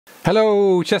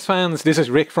Hello chess fans, this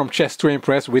is Rick from Chess to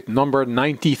Impress with number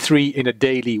 93 in a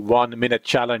daily 1-minute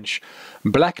challenge.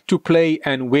 Black to play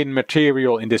and win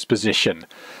material in this position.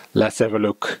 Let's have a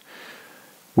look.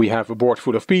 We have a board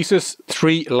full of pieces,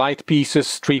 3 light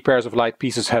pieces, 3 pairs of light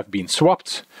pieces have been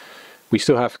swapped. We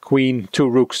still have queen, 2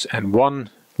 rooks and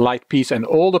 1 light piece, and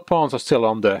all the pawns are still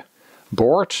on the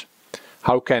board.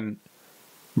 How can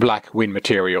black win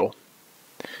material?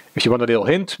 If you want a little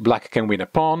hint, black can win a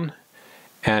pawn.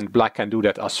 And black can do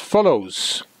that as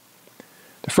follows.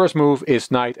 The first move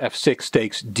is knight f6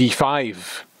 takes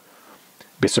d5.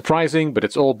 Bit surprising, but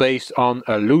it's all based on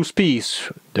a loose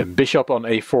piece. The bishop on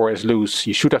a4 is loose.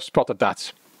 You should have spotted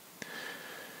that.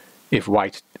 If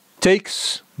white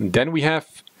takes, then we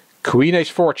have queen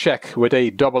h4 check with a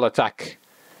double attack.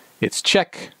 It's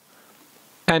check,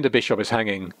 and the bishop is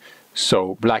hanging.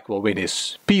 So black will win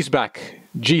his piece back.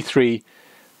 g3.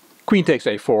 Queen takes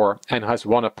a4 and has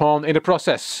won a pawn in the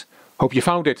process. Hope you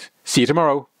found it. See you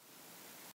tomorrow.